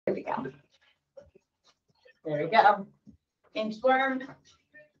There we go. There we go. Inchworm.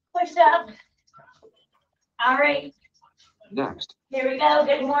 Push up. All right. Next. Here we go.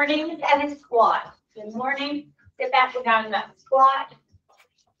 Good morning. And a squat. Good morning. Sit back and down in that squat.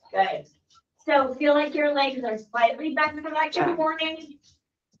 Good. So feel like your legs are slightly bent for that good morning.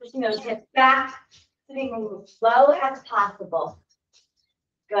 Pushing those hips back. Sitting as low as possible.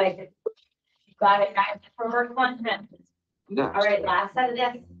 Good. Got it, guys. Reverse lunge next. Next. All right, last set of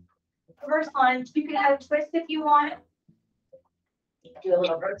this. Reverse lunge. You can add a twist if you want. Do a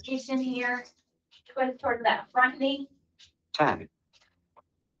little rotation here. Twist towards that front knee. 10.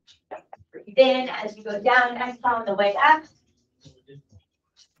 Breathe in as you go down. Exhale on the way up.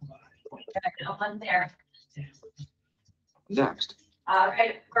 On there. Next. All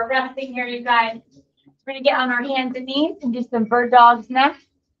right, we're resting here, you guys. We're gonna get on our hands and knees and do some bird dogs next.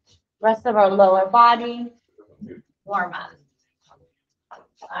 Rest of our lower body. Warm up.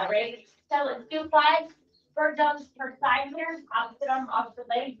 All right, so let's do 5 bird dogs per side here. Opposite arm, opposite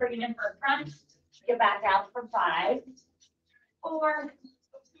leg. Bring it in for a crunch. Get back out for 5, 4,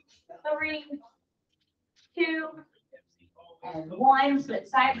 3, 2, and 1. Switch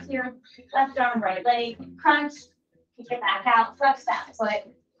sides here. Left arm, right leg. Crunch. Kick it back out. Flex that foot.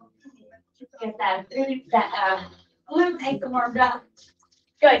 Get that glute nice and warmed up.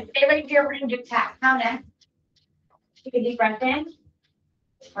 Good. Stay right here. We're going to do cat cow next. Take a deep breath in.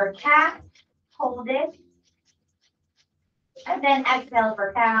 For cat, hold it. And then exhale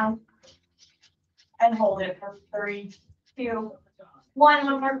for cow. And hold it for 3, 2, 1.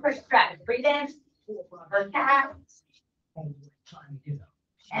 One more quick stretch. Breathe in. For cat.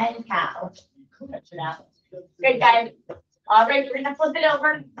 And cow. Stretch it out. Good, guys. All right, we're going to flip it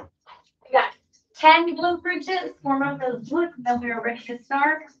over. We got 10 glute bridges. Warm up those glutes, and then we are ready to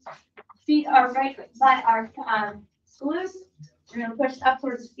start. Feet are right by our glutes. We're going to push up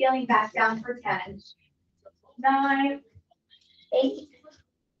towards the ceiling, back down for 10. 9, 8,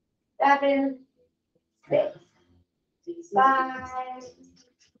 7, 6, 5,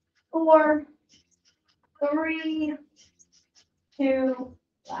 4, 3, 2,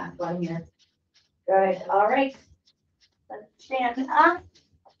 last one here. Good. All right. Let's stand up.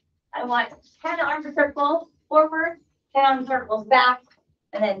 I want 10 arm circles forward, 10 arm circles back,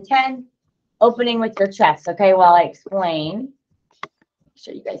 and then 10 opening with your chest. Okay, while I explain. Make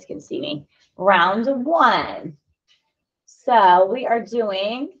sure you guys can see me. Round 1. So we are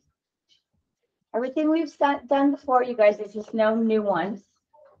doing everything we've done before, you guys. There's just no new ones.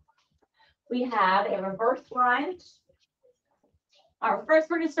 We have a reverse lunge. All right, first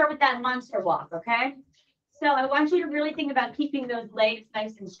we're going to start with that monster walk, okay? So I want you to really think about keeping those legs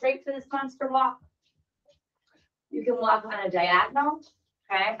nice and straight for this monster walk. You can walk on a diagonal,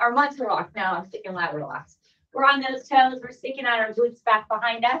 okay? Or monster walk. No, I'm sticking lateral walks. We're on those toes. We're sticking out our glutes back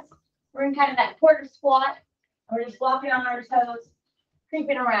behind us. We're in kind of that quarter squat. We're just walking on our toes,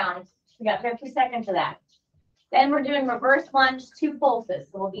 creeping around. We got 50 seconds of that. Then we're doing reverse lunge, 2 pulses.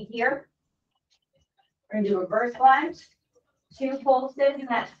 So we'll be here. We're going to do reverse lunge, 2 pulses in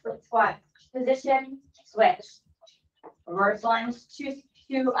that split squat position. Switch. Reverse lunge,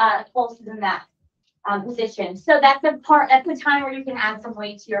 two pulses in that position. So that's a time where you can add some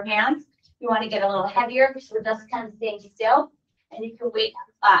weight to your hands. You want to get a little heavier because we're just kind of staying still, and you can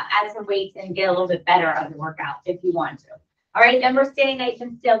add some weights and get a little bit better of the workout if you want to. All right, then we're staying nice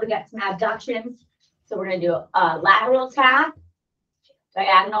and still. We got some abductions. So we're going to do a lateral tap,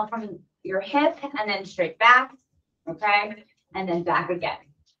 diagonal from your hip, and then straight back. Okay, and then back again.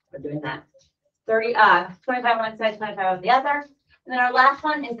 We're doing that. 25 on one side, 25 on the other. And then our last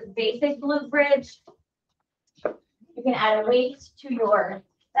one is a basic glute bridge. You can add a weight to your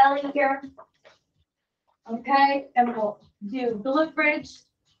belly here. Okay, and we'll do glute bridge,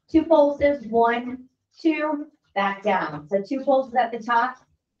 2 pulses, 1, 2, back down. So 2 pulses at the top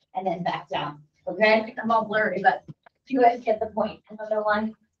and then back down. Okay, I'm all blurry, but you guys get the point. Another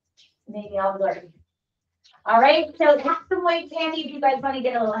one, maybe all blurry. All right, so have some weights handy if you guys want to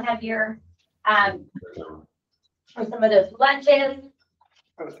get a little heavier. For some of those lunges.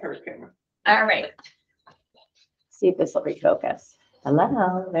 All right. See if this will refocus.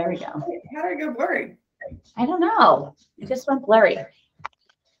 Hello. There we go. How did I go blurry? I don't know. It just went blurry.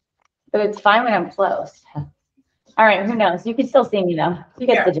 But it's fine when I'm close. All right. Who knows? You can still see me though. You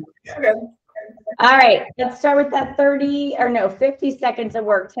get the joke. Okay. All right. Let's start with that 50 seconds of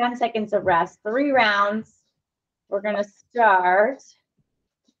work, 10 seconds of rest, 3 rounds. We're going to start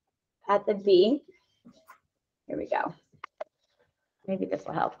at the B. Here we go. Maybe this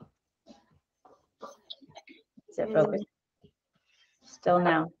will help. Is it focused? Still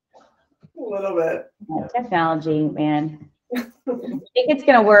no. A little bit. Technology, man. think it's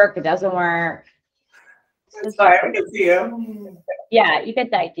gonna work. It doesn't work. It's fine. I can see you. Yeah, you get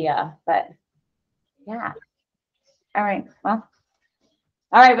the idea, but yeah. All right. Well,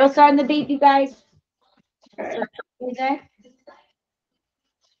 all right. We'll start on the beat, you guys. Okay. Music.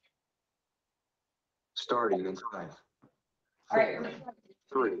 Starting in 5, All right.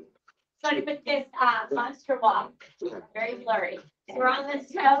 3, Starting with this monster walk. 10. Very blurry. So we're on the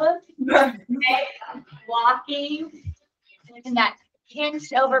toes, okay, walking in that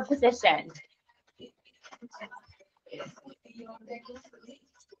hinged over position.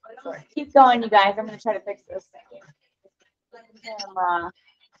 Keep going, you guys. I'm gonna try to fix this. Camera.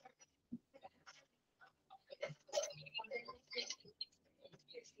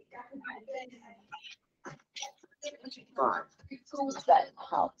 5, That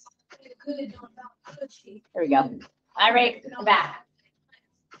helps. There we go. All right, come back.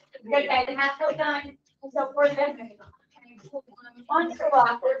 Okay, guys, the half foot done. So for the monster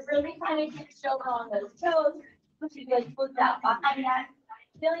walk, we're really trying to get shoulder on those toes, pushing those glutes out behind that.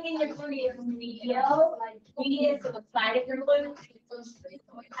 Filling in your glutes medial, medius to the side of your glutes as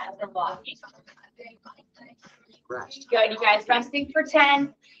we're walking. rest. Good, you guys, resting for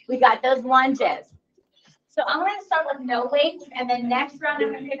 10. We got those lunges. So I'm gonna start with no weights, and then next round,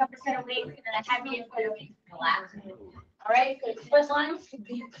 I'm gonna pick up a set of weights, and then a heavy and put it in the last. All right, so first lunge,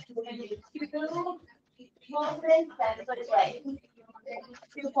 we're gonna do 2 pulses, then switch legs.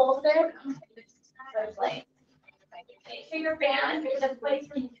 2 pulses, switch legs. Make sure your band is a place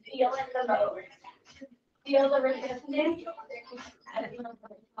where you feel it the most. Feel the resistance.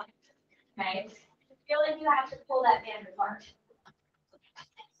 Okay, feel like you have to pull that band apart.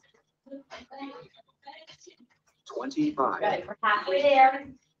 25. Good, we're halfway there.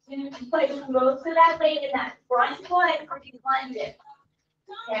 Put most of that weight in that front foot or you lunge it.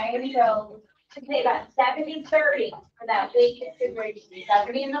 Okay, so they got 70-30 for that weight distribution.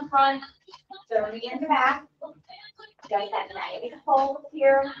 70 in the front, 30 in the back. Got that nice hold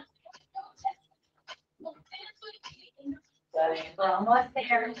here. Good, we're almost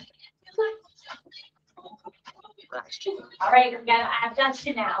there. Rest. All right, we got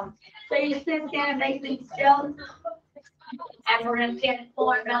abduction now. So you sit down nice and still. And we're gonna stand and pull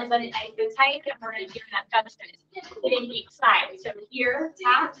our belly button nice and tight, and we're gonna do an abduction in each side. So here,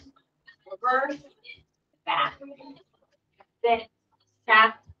 tap, reverse, back. Then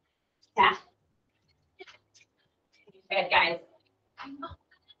tap, tap. Good, guys.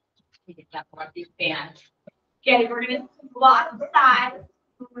 Okay, we're gonna block the side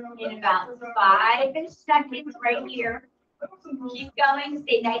in about 5 seconds right here. Keep going,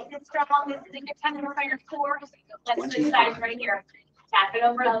 stay nice and strong. This is a good time to work on your core. Let's switch sides right here. Tap it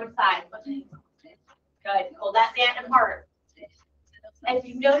over the other side. Good, pull that band apart. As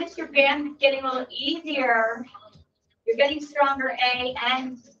you notice your band is getting a little easier, you're getting stronger, A,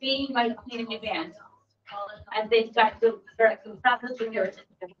 and B, you might need a new band. As they start to stop this with yours.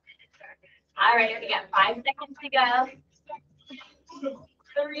 All right, we got 5 seconds to go.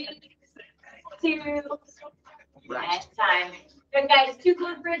 3, 2, Rest. time. Good, guys, 2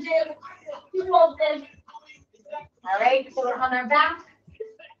 glute bridges, 2 pulses. All right, so we're on our back.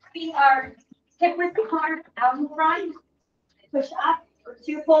 Feet are hip width apart out in front. Push up for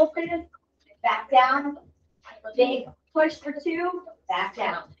 2 pulses. Back down. Big push for 2. Back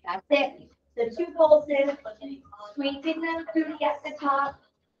down. That's it. So 2 pulses. Squeezing the booty at the top.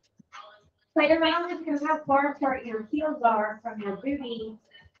 Play around with how far apart your heels are from your booty.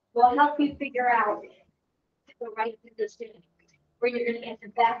 Will help you figure out the right position where you're going to get the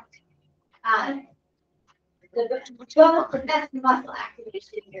best, the best muscle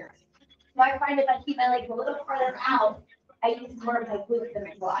activation here. So I find if I keep my legs a little further out, I use more of my glutes than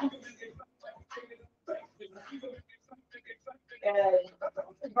my quads. Good.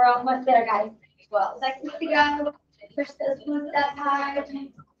 We're almost there, guys. 12 seconds to go. Push those glutes up high.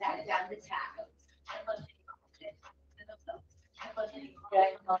 Back down to tap.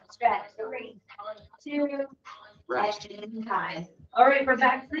 Good. Stretch. 3, 2, Rest. and time. All right, we're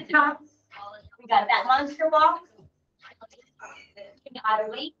back to the top. We got that monster walk. Out of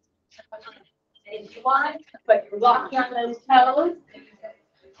weight. If you want, but you're walking on those toes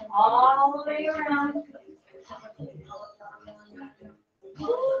all the way around.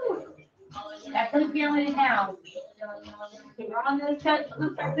 Woo. Definitely feeling it now. You're on those toes,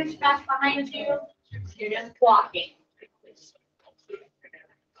 glutes are pushed back behind you. You're just walking.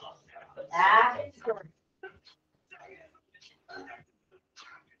 That's good.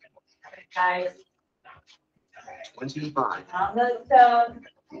 Guys, 25. on those toes,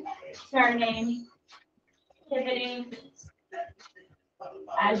 turning, pivoting.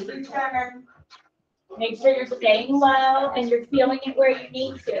 As you turn, Make sure you're staying low and you're feeling it where you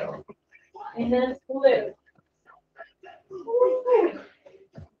need to. In this glute.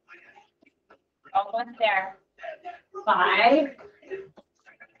 Almost there. 5,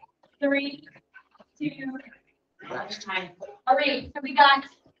 3, 2, time. All right, so we got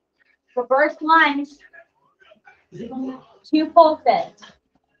reverse lunge, 2 pulses.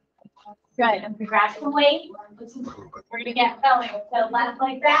 Good. And we grab the weight. We're gonna get going. So left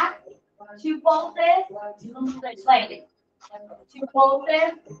leg back, 2 pulses, switch leg. 2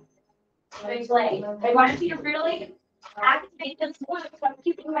 pulses, switch leg. I want you to really activate this glute. So I'm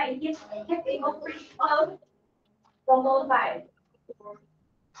keeping my hips over close. The whole side.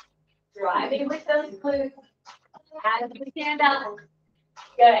 Driving with those glutes as we stand up.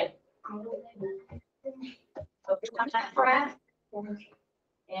 Good. Focus on that breath. In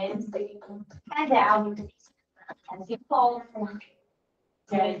and down. As you pull.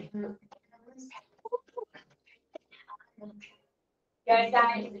 Good. Good,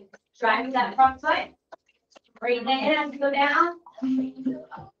 guys. Driving that front foot. Breathe in as you go down.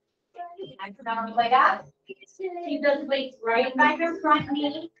 Next arm leg up. Keep those weights right by your front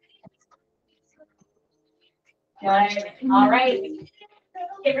knee. Good. All right.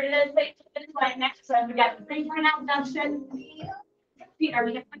 Get rid of those weights to the side. Next one, we got the 3-point abduction. Feet are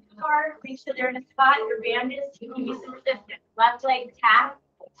going to put the car. Make sure they're in a spot. Your band is. You can use some resistance. Left leg tap,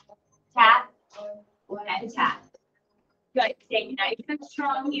 tap, and tap. Good. Stay nice and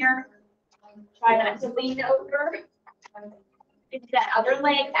strong here. Try not to lean over into that other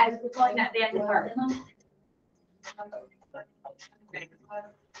leg as we're pulling that band apart.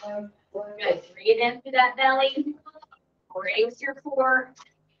 Good. Breathe in through that belly. Raise your core.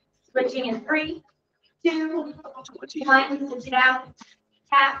 Switching in 3, 2, 1. Switch it out.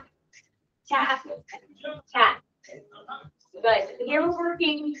 Tap, tap, tap. Good. So here we're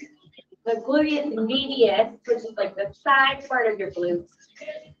working the gluteus medius, which is like the side part of your glutes,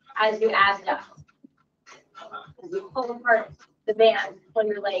 as you abduct. As you pull apart the band, pull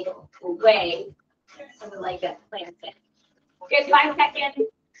your leg away from the leg that's planted. Good. 5 seconds.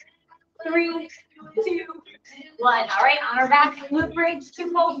 3, 2, 1. All right, on our back, glute bridge,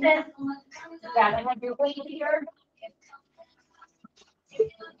 2 pulses. Gotta have your weight here.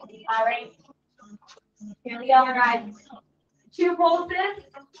 All right. Here we go, guys. 2 pulses.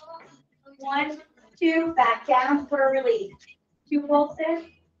 1, 2. Back down for a release. 2 pulses.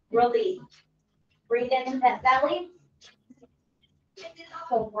 Release. Breathe into that belly.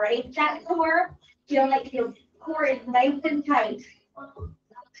 So brace that core. Feel like your core is nice and tight.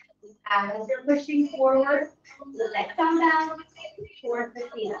 As you're pushing forward, the legs come down towards the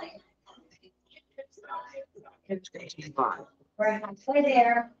ceiling. 25. Right, stay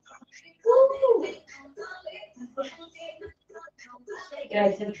there. Woo.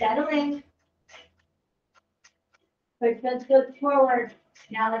 Good, so settle in. Push those glutes forward.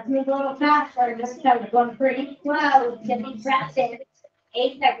 Now let's move a little faster. This time we're going pretty slow. Get these breaths in.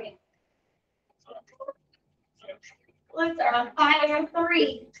 8 seconds. Glutes are on fire.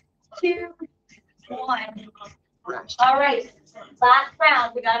 3, 2, 1. Rest. All right, last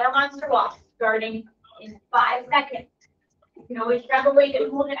round. We got our monster walk starting in 5 seconds. You can always grab a weight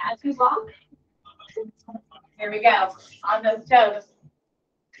and hold it as we walk. Here we go, on those toes.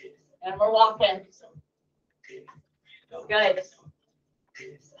 And we're walking. Good.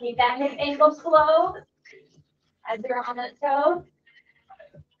 Keep that hip angle slow as you're on the toes.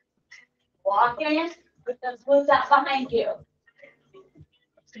 Walking with those glutes out behind you.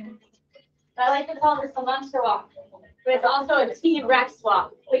 I like to call this a monster walk, but it's also a T-Rex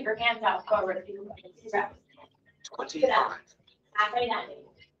walk. Put your hands out forward if you want T-Rex. 25. Halfway down.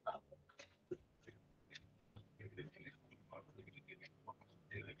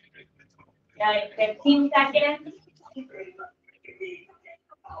 Got it. 15 seconds.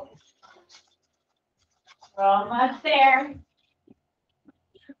 We're almost there.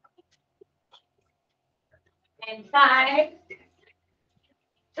 And 5,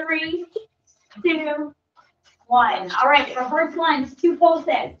 3, 2, 1. All right, reverse lunge, 2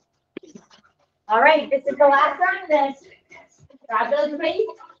 pulses. All right, this is the last round of this. Grab those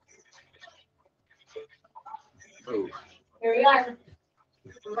weights. Move. Here we are.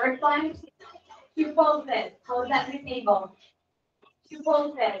 Reverse lunge, 2 pulses. Hold that hip angle. 2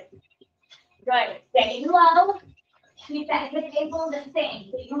 pulses. Good. Staying low. Keep that hip angle the same.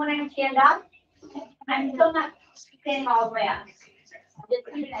 So even when I stand up, I'm still not standing all the way up. Just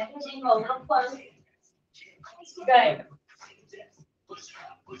keep that hip angle a little close. Good.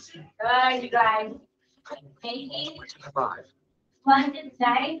 Good, you guys. Making 25. lunges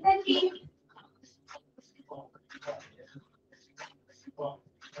nice and deep.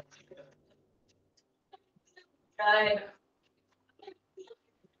 Good.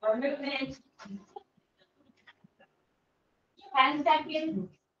 More movement. 10 seconds.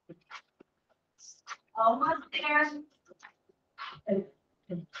 Almost there. 2,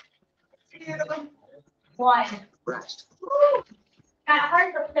 1. Rest. Woo. Got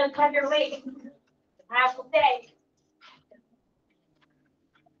hard for them cut your weight. I have to say.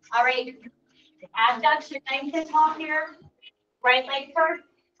 All right. Abduction, nice and tall here. Right leg first.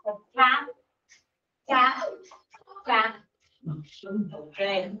 Tap, tap, tap.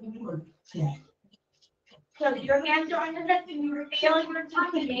 Good. So your hands are on the hip and you're feeling your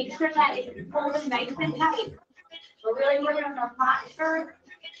tummy. Make sure that it's pulled nice and tight. We're really working on our posture,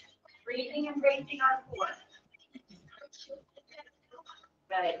 breathing and bracing our core.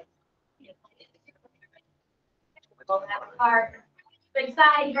 Good. Pull that apart. Big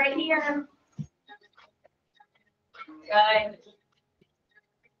side right here. Good.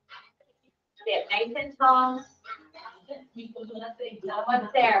 Sit nice and tall.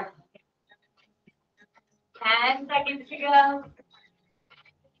 Almost there. 10 seconds to go.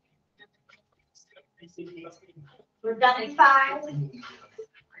 We're done in 5,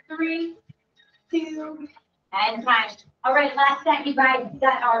 3, 2, and time. All right, last set, you guys. We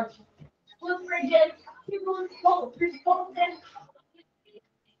got our glute bridges, 2 glutes, pull, 3 pulses.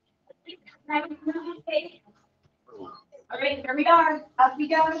 All right, here we are. Up we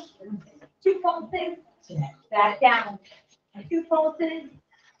go. 2 pulses. Back down. 2 pulses.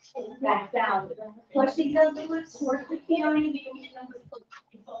 Back down. Pushing those glutes towards the ceiling.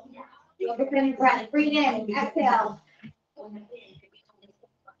 Take a breath. Breathe in. Exhale.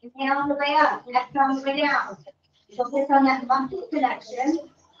 Inhale on the way up. Exhale on the way down. Focus on that muscle connection.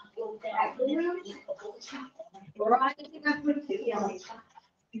 That glute. Rising up with the ceiling.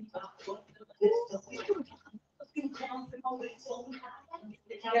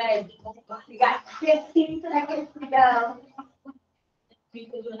 Good. You got 15 seconds to go. Good.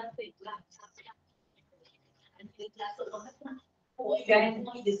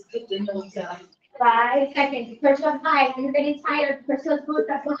 5 seconds. Push up high. When you're getting tired, push those glutes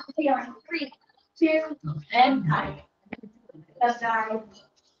up on the ceiling. 3, 2, and time. That's nice.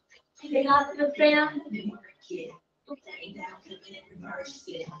 Take off the fan.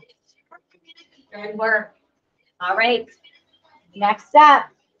 Good work. All right. Next up,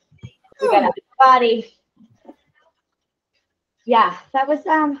 we got a body. Yeah, that was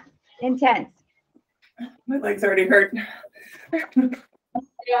intense. My legs already hurt.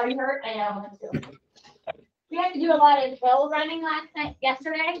 They already hurt. I know. We had to do a lot of hill running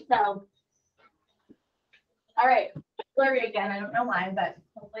yesterday, so. All right, blurry again. I don't know why, but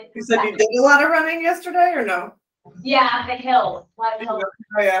hopefully. You said you did a lot of running yesterday or no? Yeah, the hill. A lot of hill.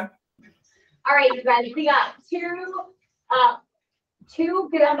 Oh, yeah. All right, you guys. We got 2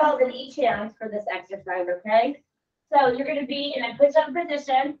 dumbbells in each hand for this exercise. Okay. So you're going to be in a push-up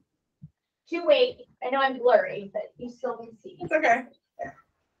position. 2 weights. I know I'm blurry, but you still can see. It's okay.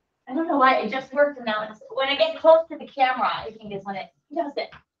 I don't know why it just worked and now it's, when I get close to the camera, I think it's when it does it.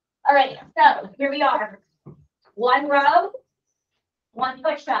 All right, so here we are. 1 row, 1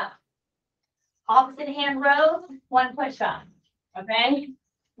 push-up. Opposite hand row, 1 push-up. Okay,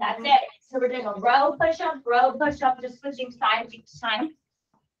 that's it. So we're doing a row push-up, just switching sides each time.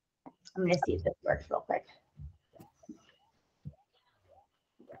 I'm going to see if this works real quick.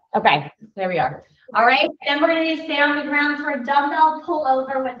 Okay, there we are. All right, then we're going to stay on the ground for a dumbbell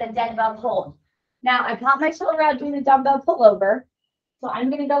pullover with a dead bug hold. Now, I caught my shoulder out doing the dumbbell pullover, so I'm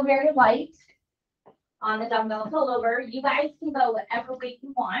going to go very light on the dumbbell pullover. You guys can go whatever weight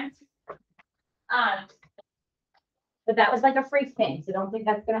you want. But that was like a freak thing, so don't think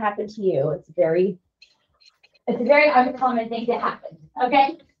that's going to happen to you. It's a very uncommon thing to happen.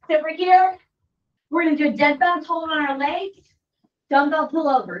 Okay, so over here, we're going to do a dead bug hold on our legs, dumbbell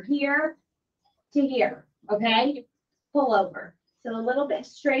pullover here to here. Okay, pull over. So a little bit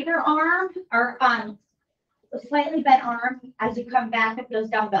straighter arm or a slightly bent arm as you come back with those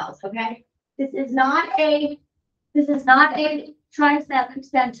dumbbells. Okay, this is not a tricep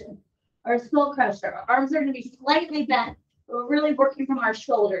extension or a skull crusher. Our arms are going to be slightly bent. We're really working from our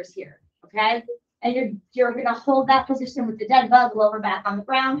shoulders here. Okay, and you're going to hold that position with the dead bug, lower back on the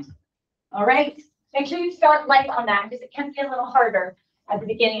ground. All right, make sure you start light on that because it can be a little harder at the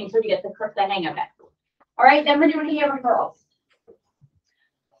beginning until you get the hang of it. All right, then we're doing hammer curls.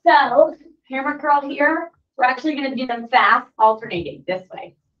 So hammer curl here, we're actually going to do them fast, alternating this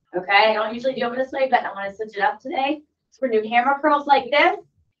way. Okay, I don't usually do them this way, but I want to switch it up today. So we're doing hammer curls like this.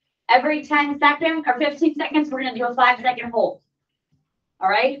 Every 10 seconds or 15 seconds, we're going to do a 5-second hold. All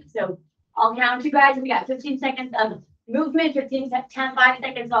right, so I'll count you guys. We got 15 seconds of movement, 5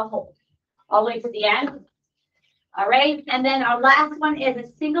 seconds of hold. All the way to the end. All right, and then our last one is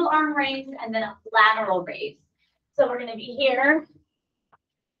a single arm raise and then a lateral raise. So we're gonna be here,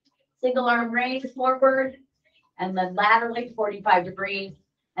 single arm raise forward, and then laterally 45 degrees,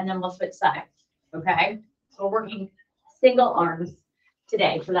 and then we'll switch sides, okay? So we're working single arms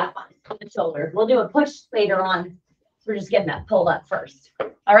today for that one, for the shoulders. We'll do a push later on. So we're just getting that pulled up first.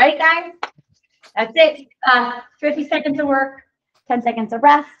 All right, guys? That's it. 50 seconds of work, 10 seconds of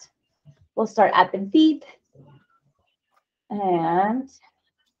rest. We'll start at the feet. And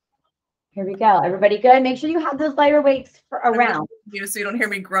here we go. Everybody good? Make sure you have those lighter weights for around. You so you don't hear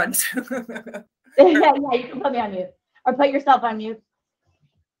me grunt. Yeah, you can put me on mute or put yourself on mute.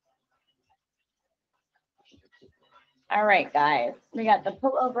 All right, guys. We got the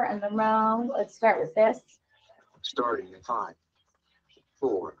pullover and the row. Let's start with this. Starting in 5,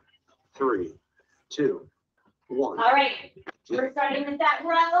 4, 3, 2, 1. all right. We're starting with that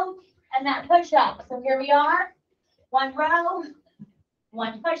row and that push up. So here we are. One row,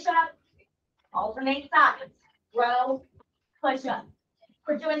 one push up, alternate sides. Row, push up.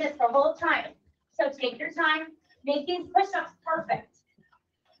 We're doing this the whole time. So take your time, make these push-ups perfect.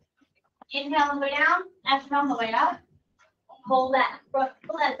 Inhale on the way down, exhale on the way up. Hold that,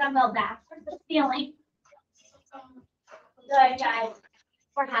 pull that dumbbell back towards the ceiling. Good, guys.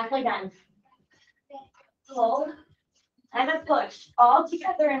 We're halfway done. Hold and a push all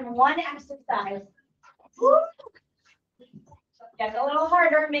together in one exercise. Woo. Get a little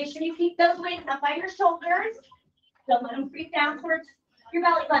harder. Make sure you keep those weights up by your shoulders. Don't let them creep down towards your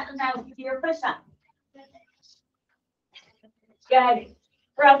belly button now with your push-up. Good.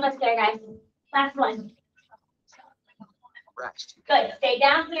 We're almost there, guys. Last one. Rest. Good. Stay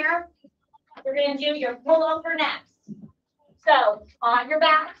down here. You're going to do your pullover next. So on your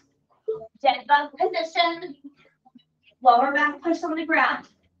back, dead bug position. Lower back push on the ground.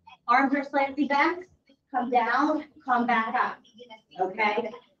 Arms are slightly bent. Come down, come back up.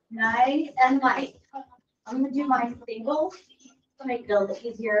 Okay. Nice and light. I'm going to do my single to make it a little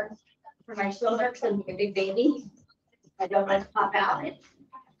easier for my shoulder because I'm a big baby. I don't want to pop out.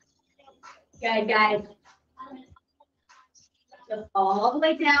 Good, guys. Just all the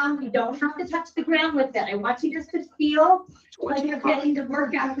way down. You don't have to touch the ground with it. I want you just to feel like you're 25. getting the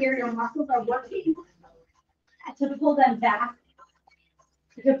workout here. Your muscles are working to pull them back.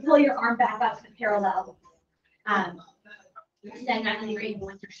 You can pull your arm back up to parallel. Then I'm you're able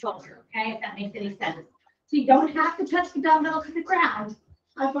with your shoulder, okay? If that makes any sense. So you don't have to touch the dumbbell to the ground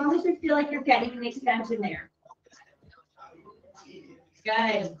as long as you feel like you're getting an extension there.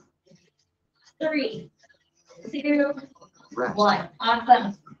 Good. 3, 2, Rest. 1.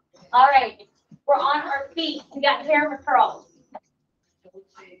 Awesome. All right. We're on our feet. We got hammer curls.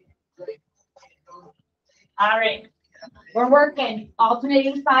 All right. We're working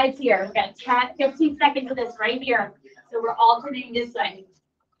alternating sides here. We got 10, 15 seconds of this right here. So we're alternating this way.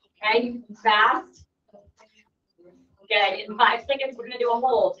 Okay, fast. Good. In 5 seconds, we're gonna do a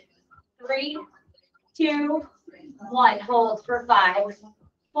hold. 3, 2, 1. Hold for 5,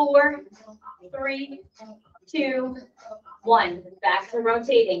 4, 3, 2, 1. Back to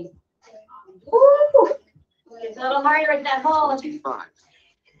rotating. Woo! It's a little harder at that hold. 25.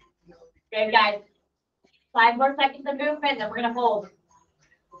 Good, guys. 5 more seconds of movement, then we're gonna hold.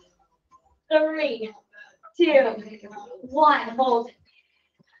 3, 2, 1. Hold.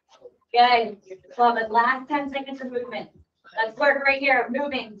 Good. Love it. Last 10 seconds of movement. Let's work right here.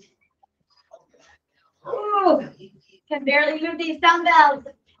 Moving. Ooh. Can barely move these dumbbells.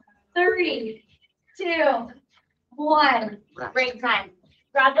 3, 2, 1. Rest. Break time.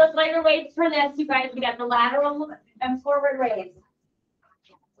 Grab those lighter weights for this, you guys. We got the lateral and forward raise.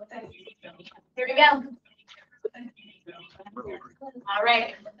 Here we go. All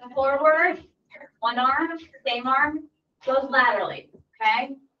right. Forward. One arm, same arm, goes laterally.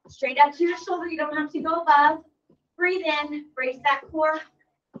 Okay. Straight up to your shoulder. You don't have to go above. Breathe in. Brace that core.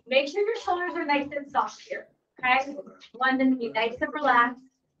 Make sure your shoulders are nice and soft here. Okay. One, then be nice and relaxed.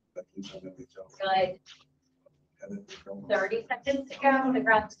 Good. 30 seconds to go. The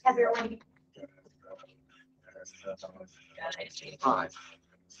ground's heavier when you 5.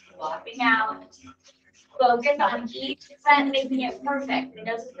 walking out. Focus on each set, making it perfect. You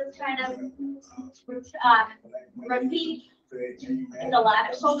know, this is kind of repeat. There's a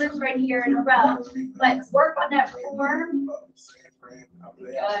lot of shoulders right here in a row. Let's work on that core.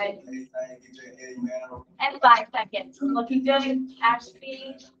 Good. And 5 seconds. Looking good. Cash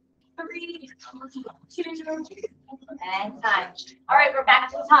speed. 3, 2, and time. All right, we're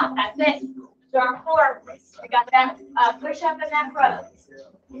back to the top. That's it. So our core. We got that push up and that row.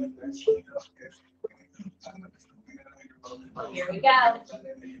 Here we go.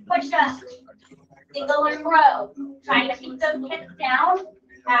 Push up. Single and row. Try to keep those hips down.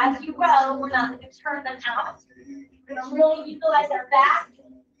 As you row, we're not going to turn them out. We're going to really utilize our back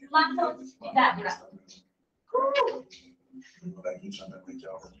muscles to do that row. Woo.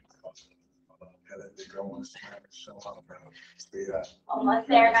 Almost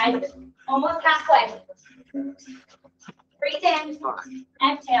there, guys. Almost halfway. Breathe in.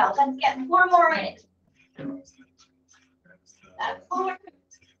 Exhale. Let's get 4 more in. That's 4.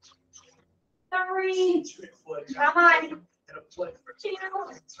 3. Come on. 2.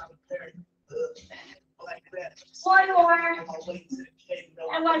 1 more.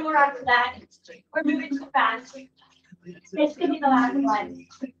 And 1 more after that. We're moving too fast. This could be the last one.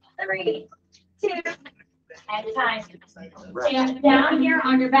 3, 2, and time. Stand down here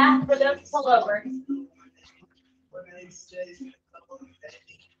on your back for those pullovers.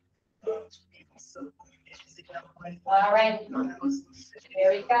 All right.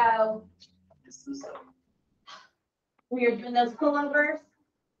 There we go. We are doing those pullovers.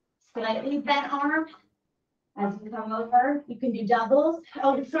 Slightly bent arm. As you come over, you can do doubles.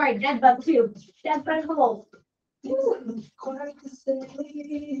 Oh, sorry, dead bug too. Dead bug hold. Good.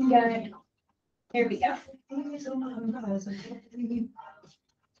 Here we go. Good.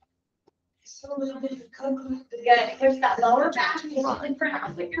 Here's that lower back. In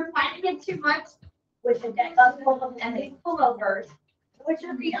front. If you're finding it too much with the dead bug hold and the pullovers, put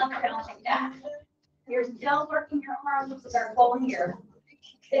your feet on the ground like that. You're still working your arms with our goal here.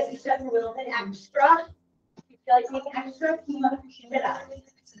 This is just a little bit extra. You feel like taking extra, keep it up.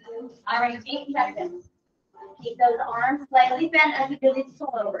 All right, 8 seconds. Keep those arms slightly bent as you do these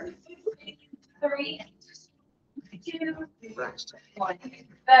pullovers. 3, 2, 1.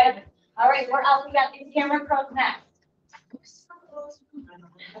 Good. All right, we're up. We got these camera curls next.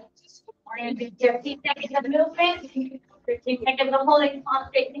 We're going to do 15 seconds of movement, 15 seconds of holding on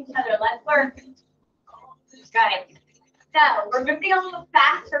facing each other. Let's work. Got it. So we're moving a little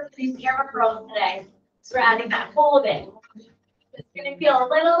faster for these camera curls today. So we're adding that hold in. It's going to feel a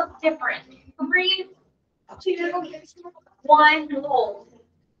little different. 3, 2, 1, hold.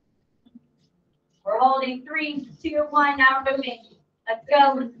 We're holding 3, 2, 1. Now we're moving. Let's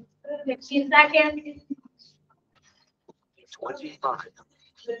go. 15 seconds. 25.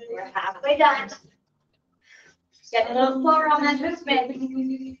 We're halfway done. Get a little slower on that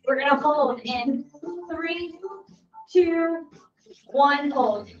movement. We're going to hold in 3, 2, 1,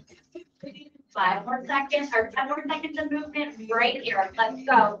 hold. 5 more seconds or 10 more seconds of movement right here. Let's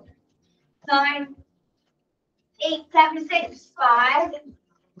go. 9, 8, 7, 6, 5,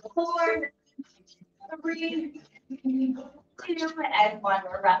 4, 3, 2, and 1.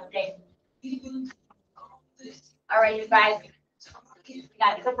 We're resting. All right, you guys. We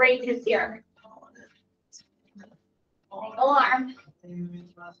got some ranges here. Single arm.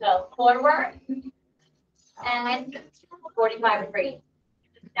 So forward and 45 degrees.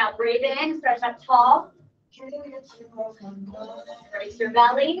 Now breathe in, stretch up tall. Raise your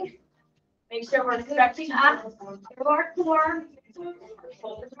belly. Make sure we're stretching up through our core.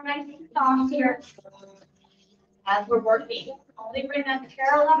 Shoulders are nice and soft here. As we're working, only bring them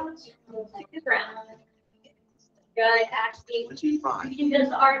parallel to the ground. Good, actually. 25. You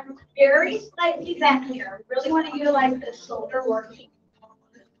just are very slightly bent here. Really want to utilize the shoulder working.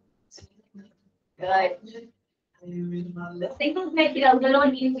 Good. The singles make it a little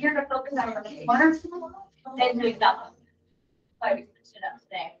easier to focus on the corner than doing double. So we switch it up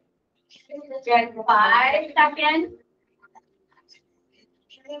today. Good. 5 seconds.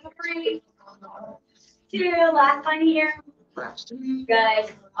 3, 2, last one here. Rest.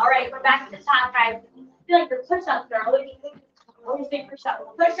 Good. All right, we're back to the top, guys. I feel like your push-ups are always big push-ups.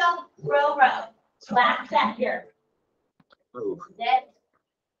 Push-up, row, row. Last set here. Move. Sit.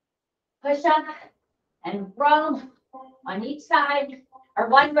 Push-up and row on each side, or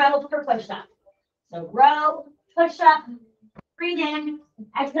 1 row per push-up. So row, push-up, breathe in,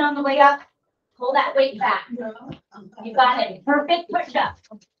 exhale on the way up, pull that weight back. You got it. Perfect push-up.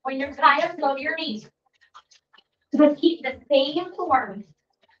 When you're tired, go to your knees. Just keep the same form.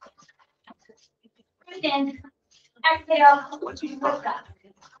 Breathe in, exhale, push up.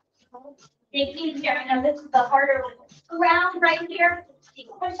 Take these here. I know this is the harder ground right here. These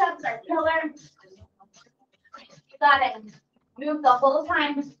push-ups are killer. You got it. Move the whole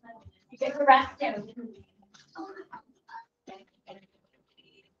time. You get to rest too.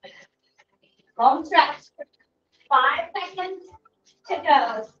 Long stretch. 5 seconds to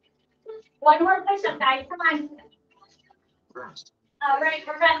go. 1 more push-up, guys. Come on. Rest. All right,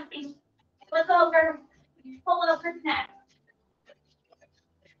 we're resting. Flip over. Pull over next.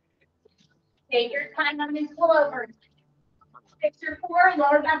 Take your time on these pullovers. Fix your core,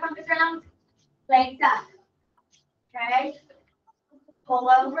 lower back on the ground, legs up. Okay?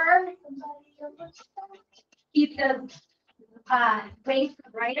 Pull over. Keep the weight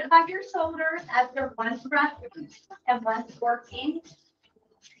right above your shoulders after one breath and one working.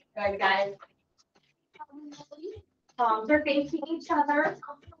 Good, guys. Palms are facing each other.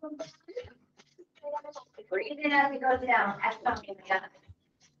 Breathe in as it goes down. Exhale.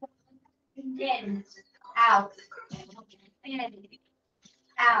 In, out, in,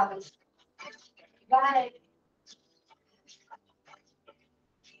 out. Got it.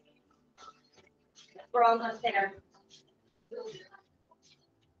 We're almost there.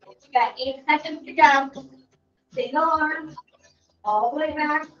 Got 8 seconds to go. Single arm, all the way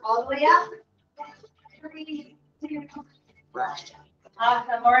back, all the way up. 3, 2. Rest.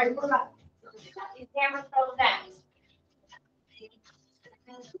 Awesome. All right, we're up. These hammers go next.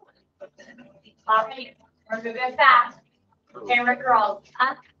 All right, we're moving fast. Hammer curls,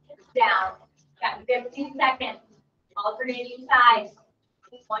 up, down. Got 15 seconds. Alternating sides.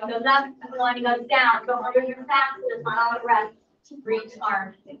 One goes up, one goes down. Go under your fastest, one on the rest. Reach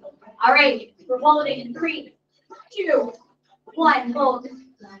arm. All right, we're holding in 3, 2, 1. Hold.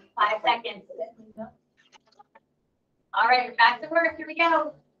 5 seconds. All right, we're back to work. Here we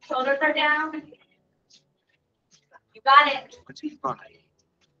go. Shoulders are down. You got it. 25.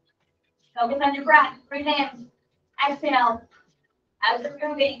 Focus on your breath. Breathe in. Exhale. As we're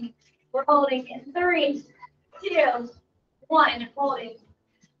moving, we're holding in 3, 2, 1. Holding.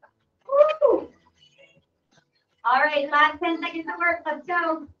 Woo! All right, last 10 seconds of work. Let's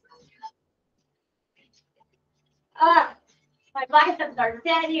go. My biceps are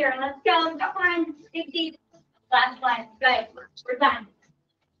dead here. Let's go. Come on. Dig deep. Last one. Good. We're done.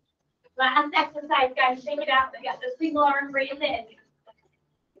 Last exercise, guys. Shake it out. We got the single arm. Breathe in.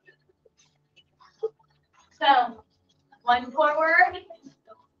 So, one forward,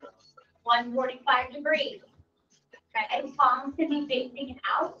 145 degrees. Okay, palms can be facing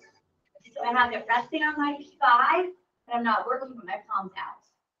out. So I have it resting on my thigh, and I'm not working with my palms out.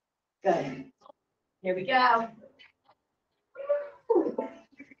 Good. Here we go.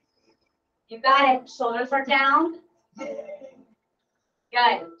 You got it. Shoulders are down. Good.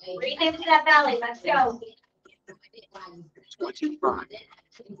 Breathe into that belly. Let's go. 25.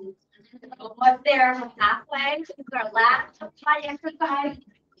 Almost there. Halfway. This is our last body exercise.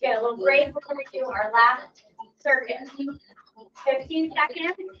 Get a little break before we do our last circuit. 15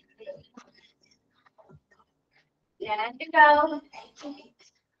 seconds. And to go.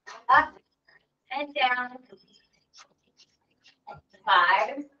 Up and down.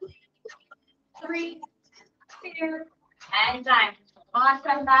 5, 3, 2, and time.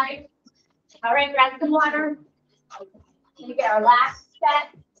 Awesome, guys. All right, grab some water. You get our last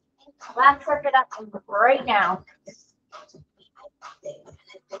set, last circuit up right now.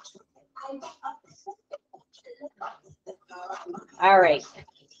 All right.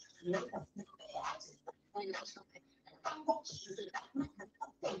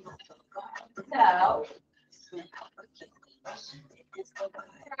 So,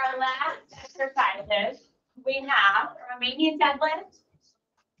 for our last exercises, we have a Romanian deadlift,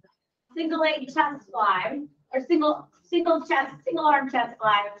 single leg chest fly, or single arm chest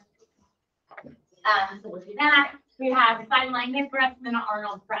fly. So we'll do that. We have side lying hip press and then an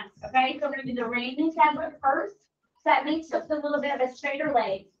Arnold press. Okay, so we're gonna do the Romanian deadlift first. So that makes just a little bit of a straighter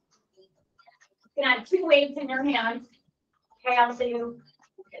leg. You can have 2 weights in your hands. Okay, I'll do.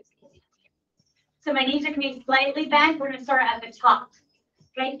 So my knees are going to be slightly bent. We're going to start at the top.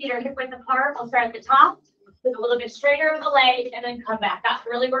 Okay, feet are hip width apart. I'll start at the top with a little bit straighter of the leg and then come back up.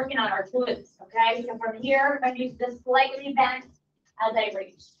 Really working on our glutes. Okay, so from here, my knees just slightly bent as I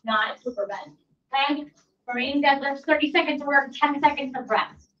reach, not super bent. Okay, Romanian deadlifts, 30 seconds of work, 10 seconds of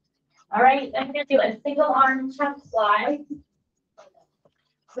rest. All right, I'm going to do a single arm chest fly.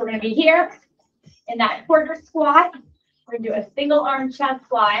 So we're going to be here in that quarter squat. We're going to do a single arm chest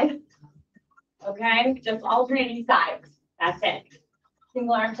fly. Okay, just alternating sides. That's it.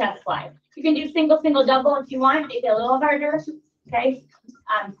 Single arm chest fly. You can do single, double if you want. Make it a little harder. Okay.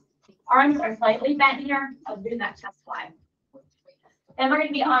 Arms are slightly bent here. I'll do that chest fly. Then we're going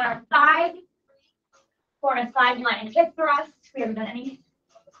to be on our side for a sideline hip thrust. We haven't done any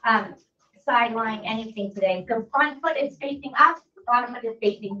sideline anything today. So front foot is facing up, bottom foot is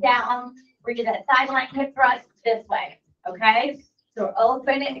facing down. We're going to do that sideline hip thrust this way. Okay. So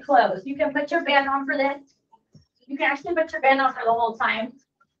open and close. You can put your band on for this. You can actually put your band on for the whole time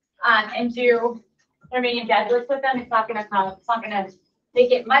and do Romanian deadlifts with them. It's not going to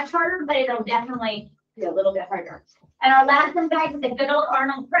make it much harder, but it'll definitely be a little bit harder. And our last one, guys, is a good old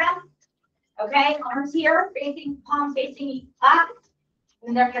Arnold press. Okay, arms here, facing, palm facing up.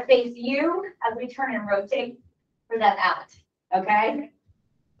 And they're gonna face you as we turn and rotate for that out. Okay?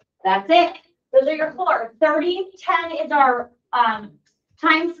 That's it. Those are your 4. 30, 10 is our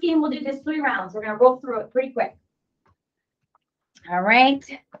time scheme. We'll do this 3 rounds. We're gonna roll through it pretty quick. All right.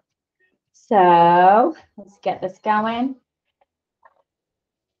 So let's get this going.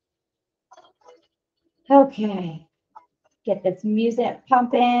 Okay. Get this music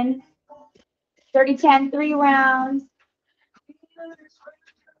pumping. 30, 10, 3 rounds.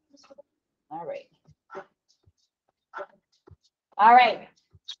 All right. All right.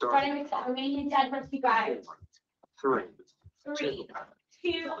 Start. Starting with the remaining deadlifts, you guys. 3, 3,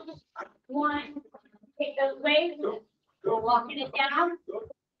 2, 1. Take those legs. We're walking it down.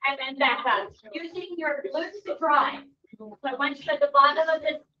 And then back up. Using your glutes to drive. So once you're at the bottom of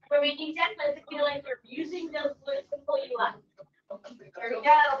this remaining deadlift, feel like you're using those glutes to pull you up. There we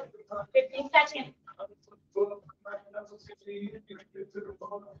go. 15 seconds. Good.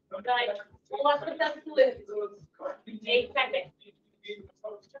 Pull up with those glutes. 8 seconds.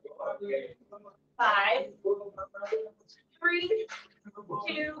 5, 3,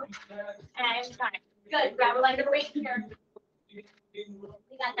 2, and time. Good. Grab a leg of weight here.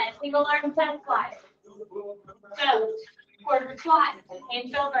 We got that single arm chest squat. So, quarter squat,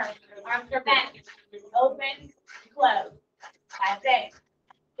 hand shoulder, arms are back, open, close. That's it.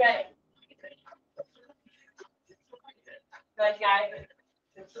 Good. Good, guys.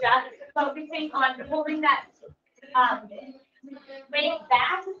 Just focusing on pulling that weight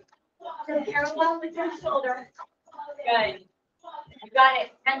back to parallel with your shoulder. Good. You got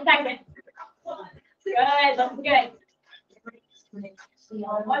it. 10 seconds. Good. Looks good.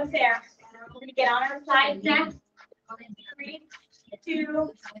 Almost there. We're going to get on our side next. 3,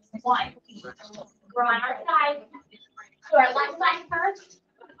 2, 1. We're on our side. So our left side first.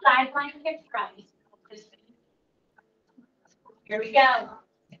 Sideline kick thrust. Here we go.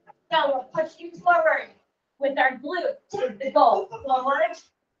 So we'll push you forward with our glute is the goal. Forward.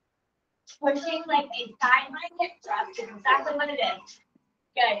 Pushing like a sideline hip thrust is exactly what it is.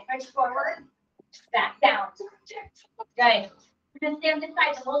 Good. Push forward. Back down. Good. We're going to stay on this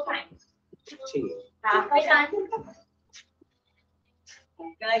side the whole time. 15, Halfway done.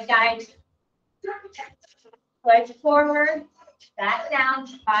 Good, guys. Push forward. Back down.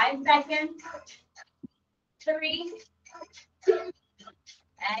 5 seconds. 3, 2,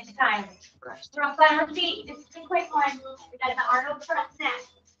 and time. rest. Drop on our feet. This is a quick one. We got the Arnold thrust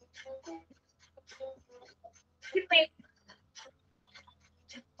next. Quickly.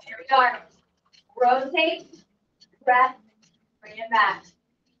 Here we go. Rotate, press, bring it back.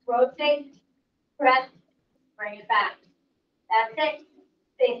 Rotate, press, bring it back. That's it.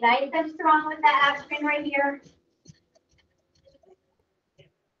 Stay nice and strong with that abdomen right here.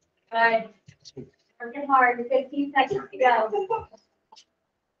 Good. Working hard. 15 seconds to go.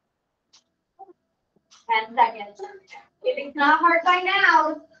 10 seconds. If it's not hard by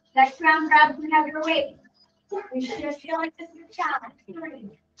now, next round grab some heavier weight. We should just feel like this is a challenge.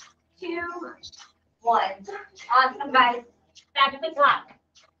 3, 2, 1. Awesome, guys. Back to the top.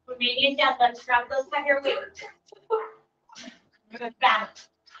 Remaining deadlifts. Grab those heavier weights. Good. Back.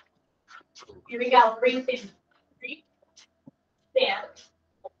 Here we go. Breathe in. Breathe. Stand.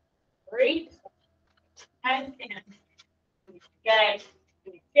 Breathe. And stand. Good.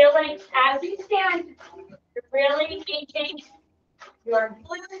 Feel like as you stand, you're really engaging your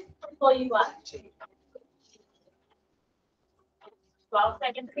glutes to pull you up. 12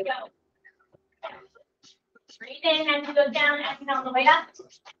 seconds to go. Breathe in as you go down, exhale on the way up.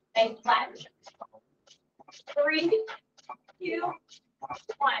 Nice flat. 3, 2, 1.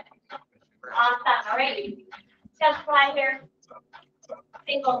 Awesome. All right. Just fly here.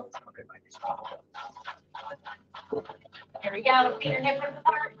 Single. Here we go. Feet are hip width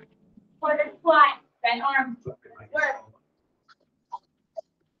apart. Quarter squat. Bend arms. Work.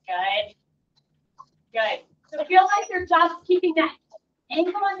 Good. Good. So feel like you're just keeping that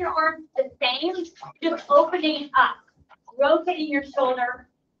angle on your arms the same, just opening up, rotating your shoulder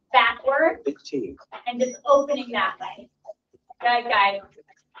backward, 15, and just opening that way. Good, guys.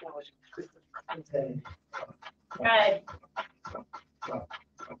 Good.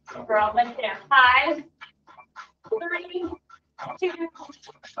 We're almost there. 5, 3, 2,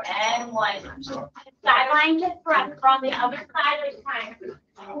 and 1. Sideline to front. We're on the other side this time.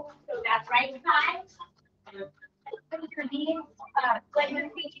 So that's right side. Put your knees, let your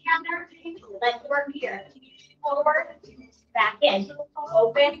feet together. Let's work here. Forward, back in.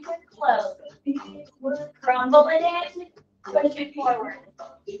 Open, close. Crumble it in. Push it forward.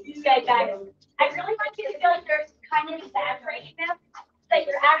 Good, guys. I really want you to feel like you're kind of exaggerating them. that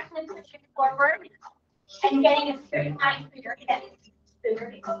you're actually pushing forward and getting a straight line through your hips. So you're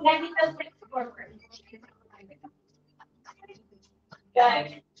extending those hips forward.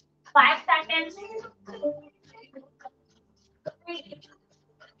 Good. 5 seconds. 3,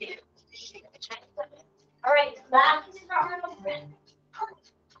 2. All right, last is our Arnold press.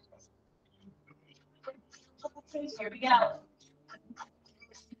 Here we go.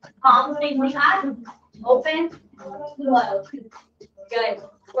 Palms facing up, open, close. Good.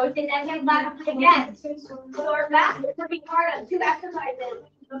 Rotate that hip back again. Lower back. We're working hard on 2 exercises.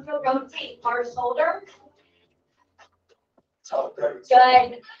 Rotate our shoulder.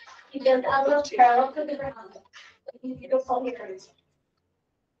 Good. Keep those elbows parallel to the ground. Beautiful here.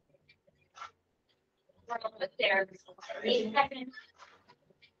 We're almost there. 8 seconds.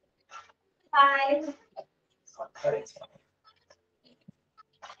 5.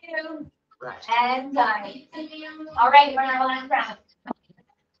 2. And done. All right, we're in our last round.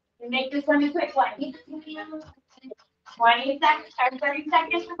 We make this one a quick one. 20 seconds or 30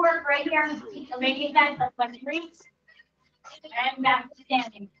 seconds to work right here. So making that plus 1 3. And back to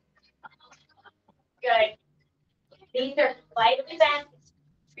standing. Good. These are slightly bent.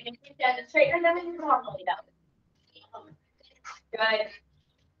 We're going to keep them straighter than normally though. Good.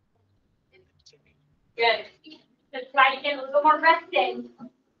 Good. Just try to get a little more rested.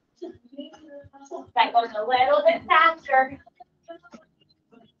 That goes a little bit faster.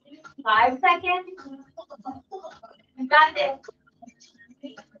 5 seconds. We got this.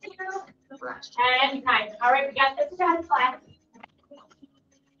 2. And time. All right, we got this chest class.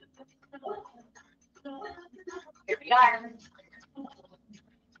 Here we are.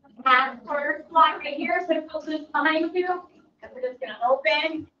 Half quarter squat right here, so feel loose behind you. And we're just gonna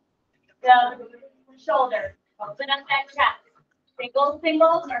open the shoulder. Open up that chest. Single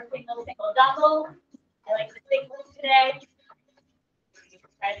singles or single double. I like the singles today.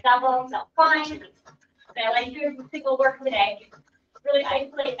 Try double, so fine. But I like doing some single work today. Really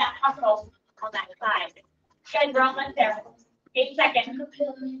isolate that muscle on that side. Good, we're almost there. 8 seconds.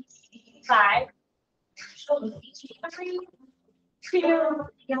 5. 3, 2,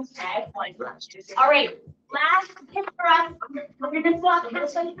 and 1. All right, last tip for us. We're gonna swap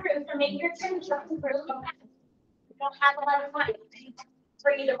halfway through, so make your turn through. We don't have a lot of time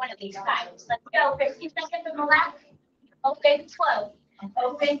for either one of these sides. Let's go. 15 seconds on the left. Open, close.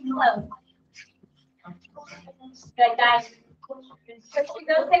 Open, close. Good, guys. Push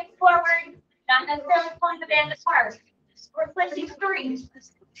those hips forward. Not necessarily pulling the band apart. We're pushing 3,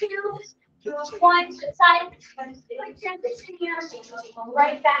 2, 1. Side. Transition here.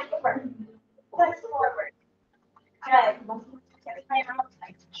 Right back over. Push forward. Good.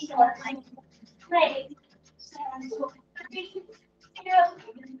 Play. 3, 2,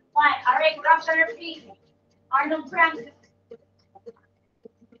 1. All right, we're up on our feet. Arnold press.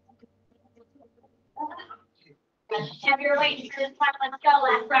 Heavier weight for this time. Let's go.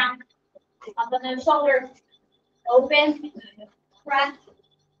 Last round. Up on those shoulders. Open. Press.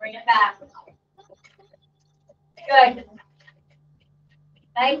 Bring it back. Good.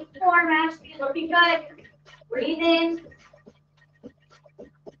 Nice form, Ashley. Looking good. Breathe in.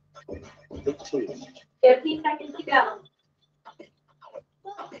 15 seconds to go.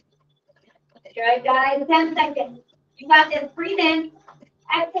 Good, guys. 10 seconds. You got this. Breathe in.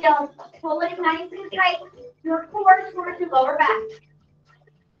 Exhale. Pull it nice and tight. Your core towards your lower back.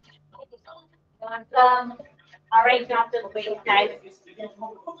 Awesome. All right, drop the weight, guys.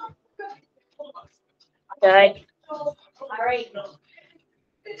 Good. All right.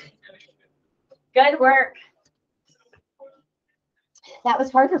 Good work. That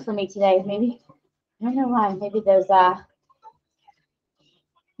was harder for me today. Maybe, I don't know why. Maybe those,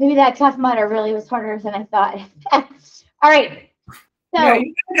 maybe that Tough Mudder really was harder than I thought. All right. So, Yeah,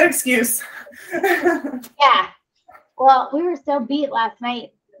 you got an excuse. yeah. Well, we were so beat last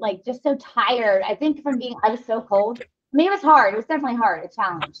night, like just so tired. I think I was so cold. I mean, it was hard. It was definitely hard, a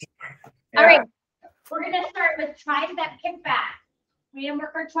challenge. All right. We're going to start with tricep kickback. We didn't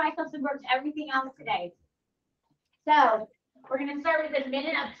work our triceps and worked everything else today. So we're going to start with a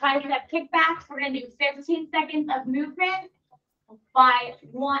minute of tricep kickbacks. We're going to do 15 seconds of movement by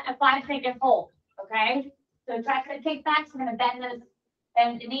a 5-second hold. Okay. So tricep kickbacks, we're going to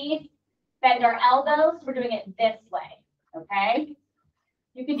bend the knees, bend our elbows. We're doing it this way. Okay.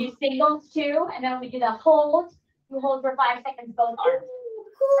 You can do singles too. And then when we do the hold, you hold for 5 seconds, both arms.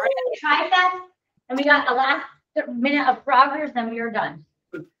 All right. Triceps. And we got a last minute of progress, then we are done.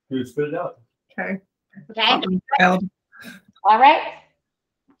 You spit it out. Okay. Okay. All right.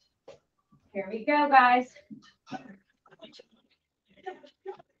 Here we go, guys.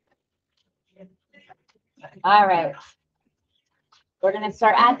 All right. We're gonna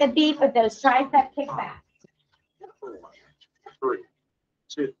start at the beat with those tricep kickbacks. 4, 3,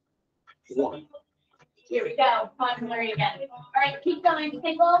 2, 1. Here we go. Fun learning again. All right, keep going.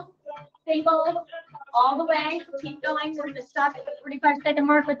 Single, single, all the way. Keep going. We're gonna stop at the 45-second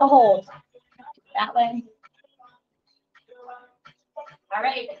mark with the hold. That way. All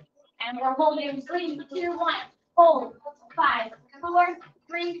right, and we're holding 3, 2, 1. Hold. 5, 4,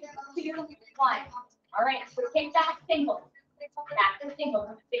 3, 2, 1. All right, so take that single. Back to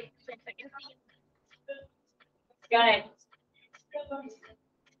single. Good.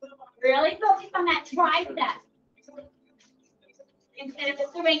 Really focus on that tricep. Instead of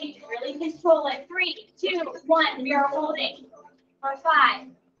assuming you can really control it. 3, 2, 1. We are holding. For 5,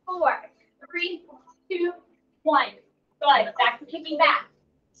 4, 3, 2, 1. Good. Back to kicking back.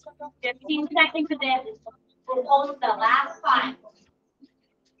 15 seconds of this. We'll hold the last 5.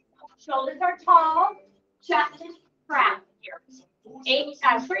 Shoulders are tall. Chest is proud here. 3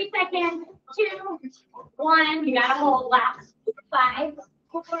 seconds. 2, 1. You gotta hold last. 5,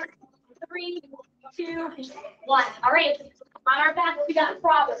 4, 3, 2, 1. All right. On our back, we got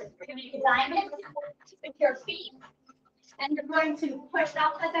progress. We're going to do diamonds with your feet. And you're going to push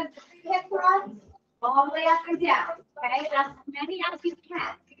out the hip thrust all the way up and down. Okay? As many as you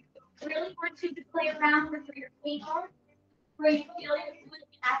can. Really want you to play around with your feet where you feel your foot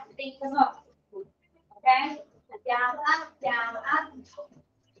activate the most. Okay? Down, up.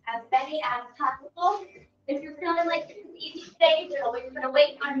 As many as possible. If you're feeling like it's an easy stage, you're going to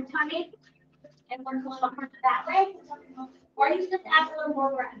wait on your tummy and work a little harder that way. Or you just add a little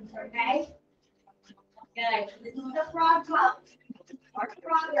more breath, okay? Good. This is the frog hop. Or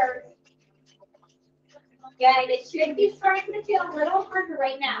frogger. Good. It should be starting to feel a little harder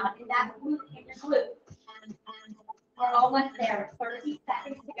right now in that glute, in your glute. We're almost there. 30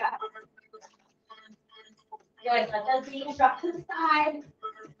 seconds to go. Good. Let those knees drop to the side.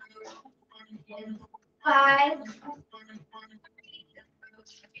 5,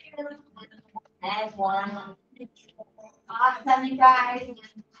 2, and 1. Awesome, guys.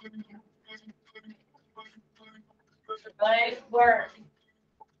 Good work.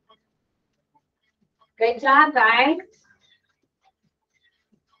 Good job, guys.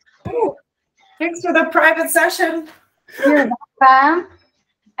 Ooh, thanks for the private session. You're welcome.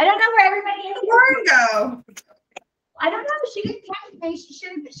 I don't know where everybody is. Where'd go? I don't know. She didn't text me.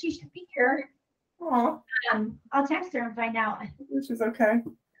 She should be here. Oh, I'll text her and find out. which is okay.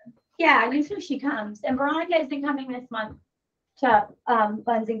 Yeah, usually she comes. And Veronica isn't coming this month to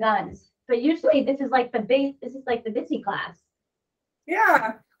Buns and Guns. But usually this is like the busy class.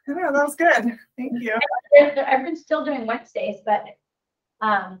 Yeah, I know, that was good. Thank you. Everyone's still doing Wednesdays, but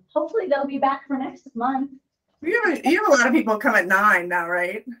hopefully they'll be back for next month. You have a lot of people come at 9 now,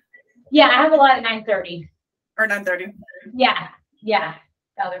 right? Yeah, I have a lot at 9:30. Or 9:30. Yeah,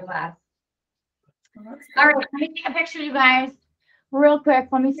 the other class. Oh, that's All good. right, let me take a picture, you guys. Real quick,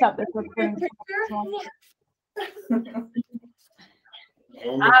 let me stop this recording. All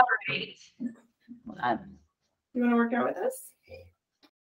right. Hold on. You want to work out with us?